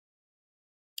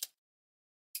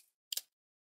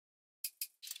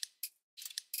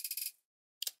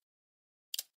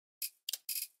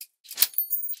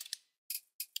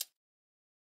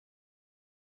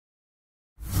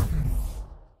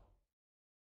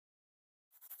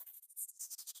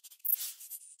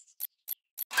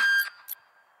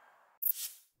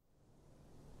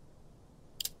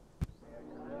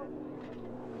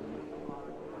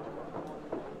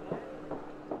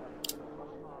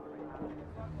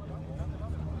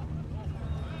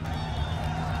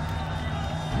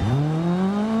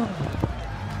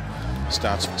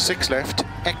Starts 6 left,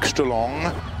 extra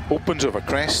long, opens over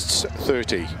crests,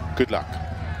 30. Good luck.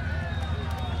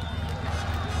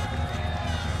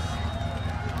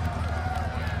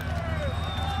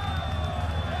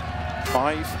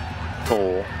 5,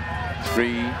 4,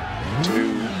 3,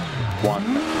 2,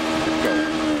 1,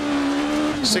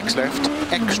 go. 6 left,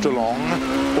 extra long,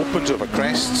 opens over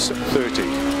crests, 30.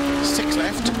 6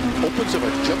 left, opens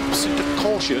over jumps into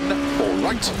caution, 4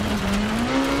 right.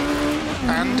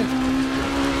 And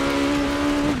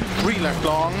 3 left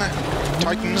long,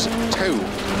 tightens, 2.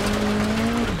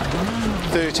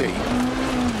 30.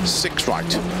 6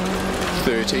 right,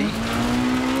 30.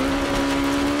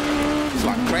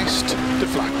 Flat crest to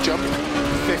flat jump,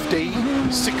 50,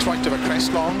 6 right of a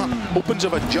crest long, opens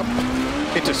of a jump,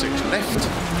 into 6 left,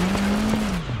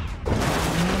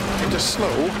 into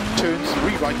slow, turn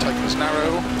 3 right tightens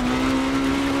narrow,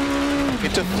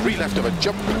 into 3 left of a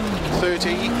jump,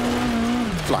 30,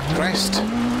 flat crest,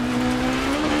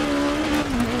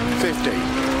 50,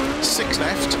 6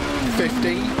 left,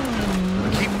 50,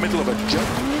 keep middle of a jump,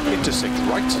 into 6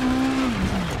 right,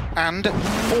 and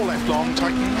 4 left long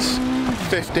tightens,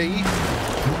 50,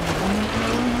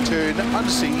 turn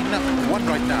unseen, 1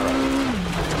 right narrow,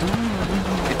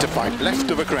 into 5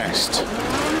 left of a crest,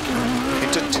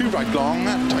 into 2 right long,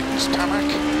 tightens tarmac,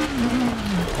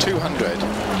 200,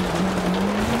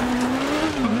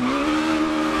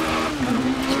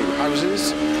 through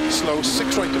houses, slow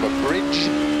 6 right of a bridge,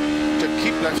 to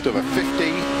keep left of a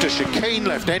 50, to chicane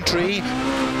left entry,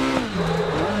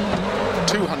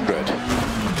 200.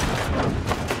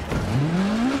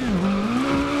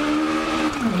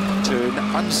 Turn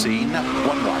unseen,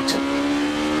 1 right.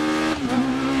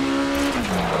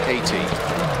 80.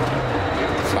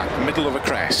 Flat middle of a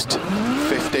crest,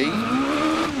 50. 4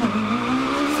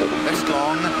 left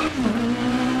long.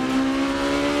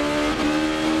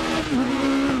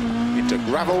 Into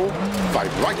gravel,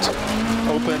 5 right.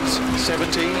 Opens,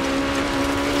 70.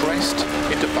 Crest,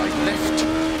 into 5 left.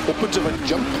 Opens of a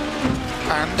jump.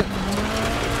 And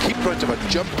keep right of a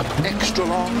jump, extra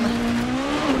long.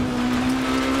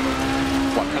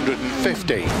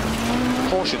 150.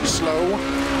 Caution slow,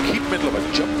 keep middle of a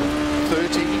jump, 30,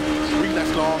 3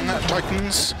 left long,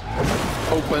 tightens,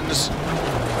 opens,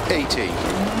 80.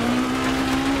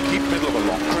 Keep middle of a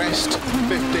long crest,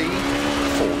 50,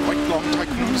 4 right long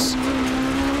tightens,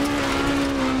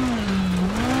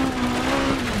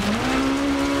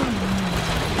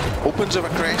 opens of a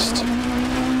crest,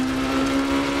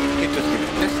 into 3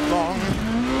 left long,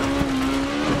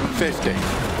 50.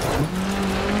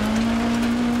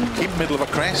 Keep middle of a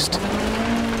crest,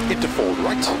 into 4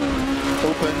 right,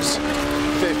 opens,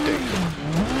 50.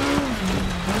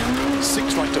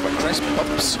 6 right of a crest,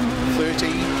 bumps,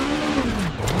 30.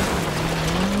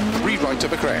 3 right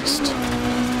of a crest,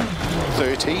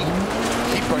 30.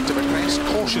 Keep right of a crest,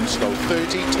 caution slow,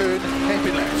 30, turn,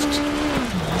 hairpin left,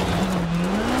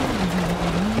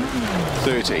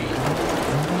 30.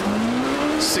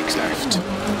 6 left,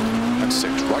 and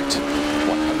 6 right,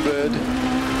 100.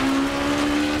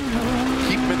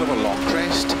 Keep middle of a long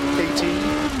crest, 80.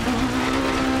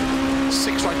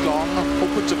 6 right long,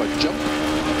 opens of a jump,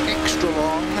 extra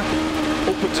long,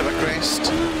 opens of a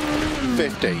crest,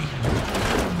 50.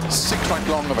 6 right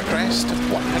long of a crest,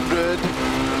 100.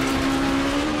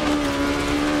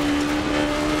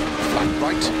 Flat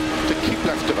right to keep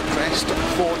left of a crest,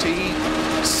 40.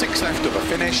 6 left of a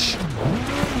finish,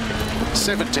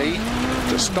 70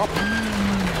 to stop.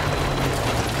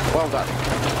 Well done.